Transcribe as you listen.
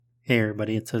Hey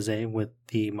everybody, it's Jose with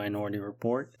the Minority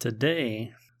Report.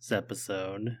 Today's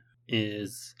episode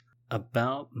is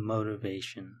about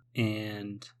motivation,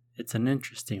 and it's an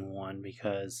interesting one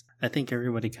because I think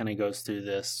everybody kind of goes through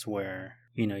this where,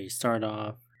 you start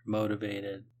off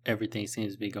motivated, everything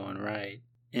seems to be going right,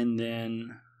 and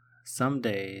then some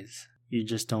days you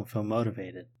just don't feel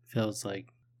motivated. Feels like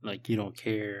you don't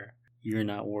care, you're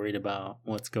not worried about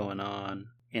what's going on.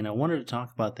 And I wanted to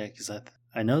talk about that because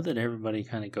I know that everybody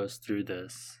kind of goes through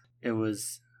this. It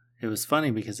was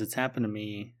funny because it's happened to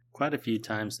me quite a few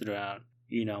times throughout,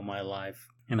 my life.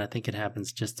 And I think it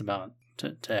happens just about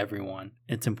to everyone.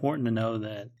 It's important to know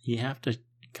that you have to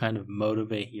kind of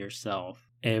motivate yourself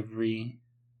every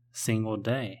single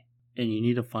day. And you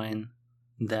need to find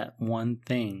that one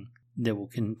thing that will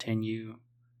continue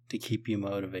to keep you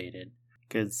motivated.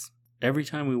 Because every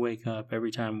time we wake up,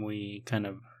 every time we kind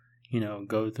of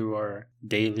go through our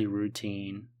daily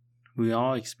routine, we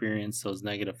all experience those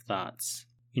negative thoughts.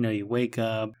 You wake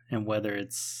up, and whether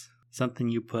it's something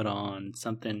you put on,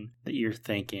 something that you're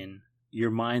thinking, your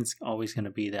mind's always going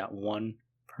to be that one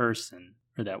person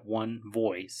or that one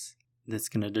voice that's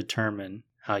going to determine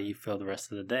how you feel the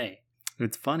rest of the day.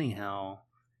 It's funny how,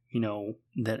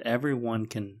 that everyone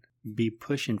can be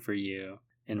pushing for you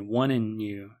and wanting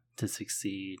you to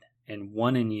succeed and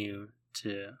wanting you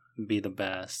to be the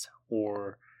best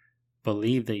or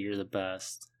believe that you're the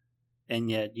best, and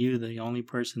yet you, the only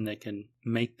person that can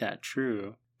make that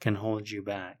true, can hold you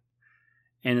back.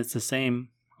 And it's the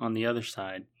same on the other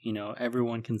side.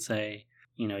 Everyone can say,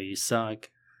 you suck,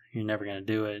 you're never going to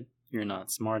do it, you're not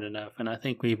smart enough. And I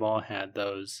think we've all had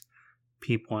those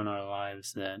people in our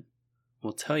lives that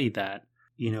will tell you that,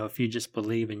 if you just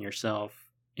believe in yourself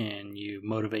and you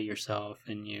motivate yourself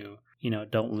and you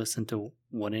don't listen to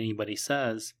what anybody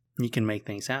says, you can make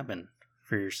things happen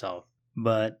for yourself.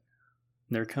 But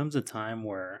there comes a time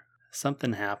where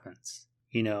something happens.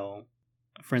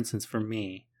 For instance, for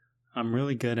me, I'm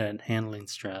really good at handling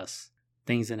stress.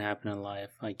 Things that happen in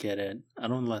life, I get it. I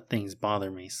don't let things bother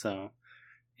me. So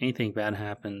anything bad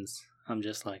happens, I'm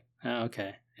just like,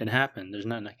 okay, it happened. There's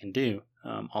nothing I can do.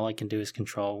 All I can do is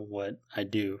control what I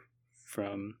do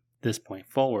from this point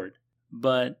forward.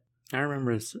 But I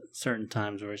remember certain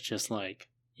times where it's just like,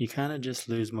 you kind of just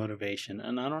lose motivation.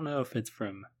 And I don't know if it's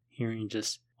from hearing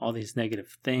just all these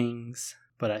negative things,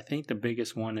 but I think the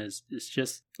biggest one is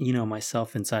just,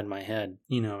 myself inside my head,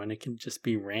 and it can just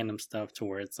be random stuff to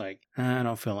where it's like, I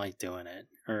don't feel like doing it,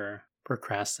 or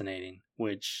procrastinating,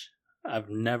 which I've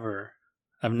never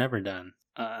done.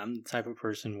 I'm the type of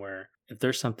person where if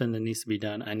there's something that needs to be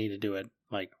done, I need to do it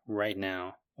like right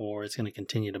now, or it's going to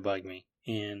continue to bug me.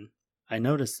 And I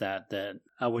noticed that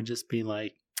I would just be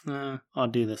like, I'll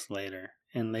do this later.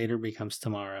 And later becomes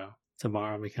tomorrow.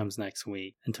 Tomorrow becomes next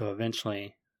week. Until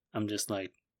eventually I'm just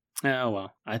like, oh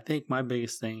well. I think my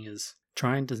biggest thing is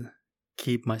trying to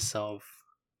keep myself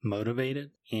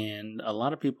motivated. And a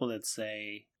lot of people that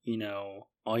say,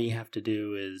 all you have to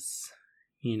do is,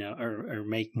 or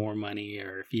make more money,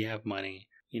 or if you have money,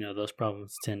 those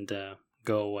problems tend to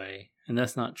go away. And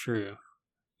that's not true.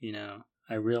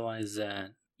 I realize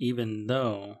that even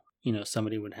though,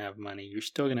 somebody would have money, you're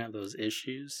still going to have those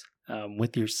issues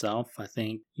with yourself. I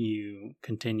think you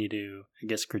continue to,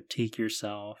 critique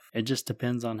yourself. It just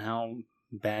depends on how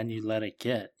bad you let it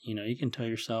get. You can tell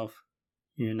yourself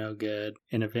you're no good,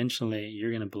 and eventually you're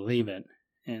going to believe it.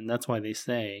 And that's why they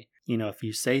say, if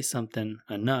you say something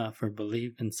enough or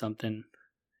believe in something,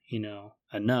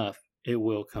 enough, it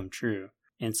will come true.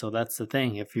 And so that's the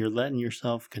thing. If you're letting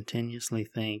yourself continuously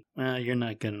think, well, you're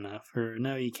not good enough, or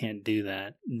no, you can't do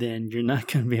that, then you're not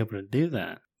going to be able to do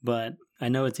that. But I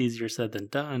know it's easier said than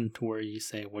done to where you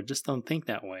say, well, just don't think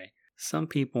that way. Some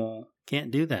people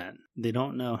can't do that. They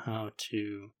don't know how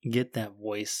to get that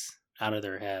voice out of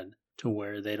their head to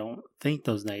where they don't think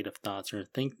those negative thoughts or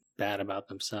think bad about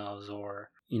themselves or,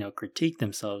 critique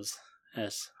themselves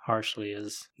as harshly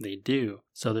as they do.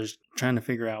 So there's trying to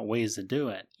figure out ways to do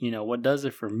it. What does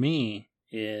it for me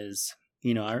is,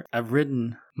 I've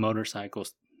ridden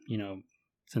motorcycles,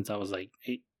 since I was like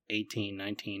 18,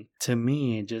 19. To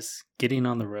me, just getting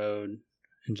on the road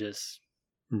and just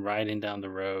riding down the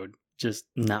road, just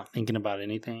not thinking about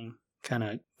anything, kind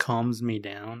of calms me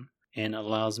down and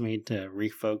allows me to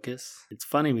refocus. It's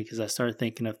funny because I started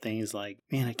thinking of things like,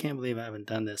 man, I can't believe I haven't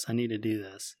done this. I need to do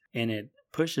this. And it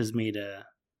pushes me to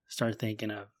start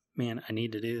thinking of, man, I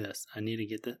need to do this. I need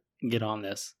to get on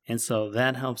this. And so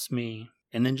that helps me.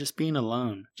 And then just being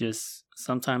alone, just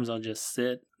sometimes I'll just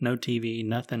sit, no TV,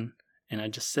 nothing. And I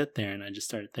just sit there and I just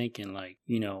started thinking like,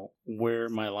 where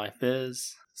my life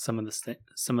is, some of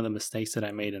the mistakes that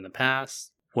I made in the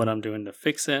past, what I'm doing to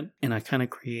fix it, and I kind of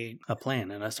create a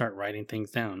plan and I start writing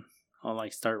things down. I'll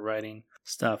like start writing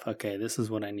stuff. Okay, this is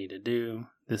what I need to do.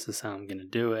 This is how I'm going to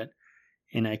do it.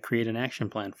 And I create an action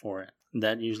plan for it.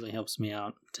 That usually helps me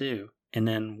out too. And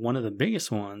then one of the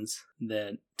biggest ones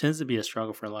that tends to be a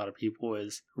struggle for a lot of people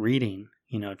is reading,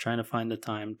 trying to find the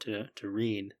time to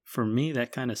read. For me,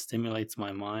 that kind of stimulates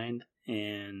my mind,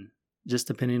 and just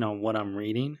depending on what I'm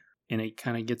reading, and it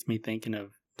kind of gets me thinking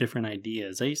of different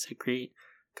ideas. I used to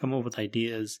come up with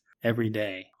ideas every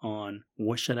day on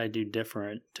what should I do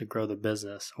different to grow the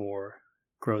business or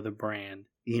grow the brand.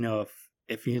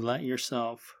 If you let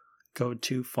yourself go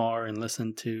too far and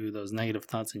listen to those negative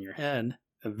thoughts in your head,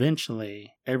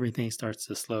 eventually everything starts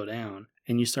to slow down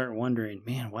and you start wondering,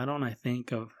 man, why don't I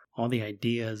think of all the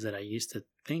ideas that I used to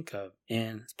think of?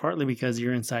 And it's partly because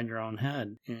you're inside your own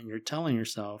head and you're telling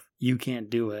yourself you can't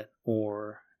do it,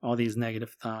 or all these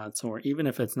negative thoughts, or even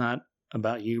if it's not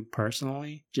about you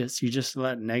personally, you just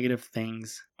let negative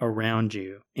things around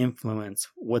you influence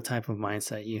what type of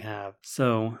mindset you have.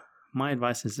 So my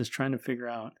advice is just trying to figure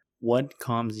out what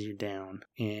calms you down.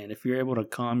 And if you're able to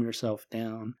calm yourself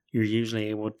down, you're usually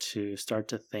able to start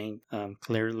to think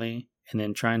clearly, and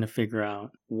then trying to figure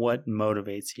out what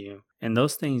motivates you. And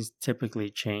those things typically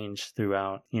change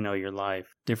throughout, your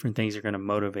life. Different things are going to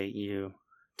motivate you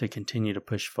to continue to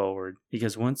push forward.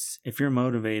 Because if you're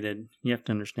motivated, you have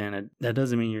to understand it. That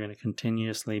doesn't mean you're going to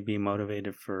continuously be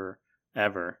motivated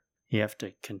forever. You have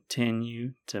to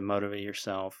continue to motivate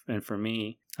yourself. And for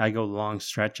me, I go long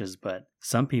stretches, but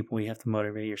some people, you have to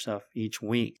motivate yourself each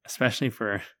week, especially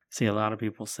see a lot of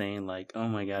people saying like, oh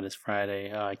my God, it's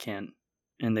Friday. Oh, I can't.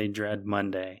 And they dread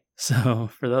Monday.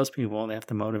 So for those people, they have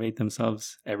to motivate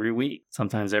themselves every week,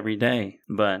 sometimes every day.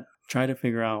 But try to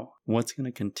figure out what's going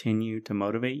to continue to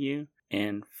motivate you,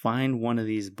 and find one of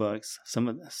these books, some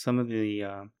of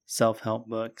the self-help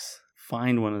books.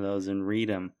 Find one of those and read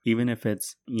them. Even if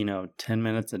it's, 10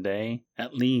 minutes a day,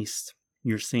 at least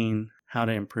you're seeing how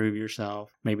to improve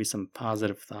yourself, maybe some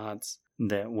positive thoughts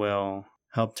that will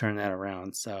help turn that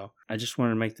around. So I just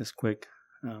wanted to make this quick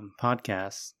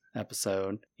podcast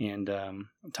episode and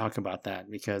talk about that,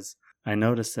 because I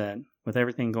noticed that with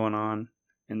everything going on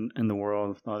in the world,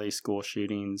 with all these school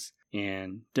shootings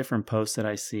and different posts that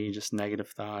I see, just negative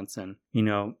thoughts. And,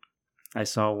 I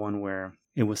saw one where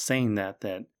it was saying that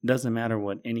it doesn't matter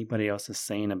what anybody else is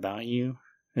saying about you.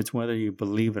 It's whether you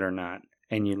believe it or not,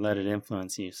 and you let it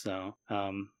influence you. So,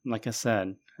 like I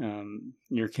said,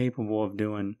 you're capable of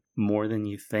doing more than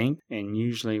you think. And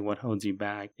usually what holds you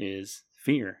back is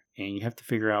fear. And you have to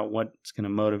figure out what's going to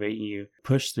motivate you to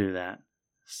push through that.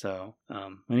 So,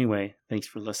 anyway, thanks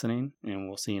for listening, and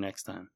we'll see you next time.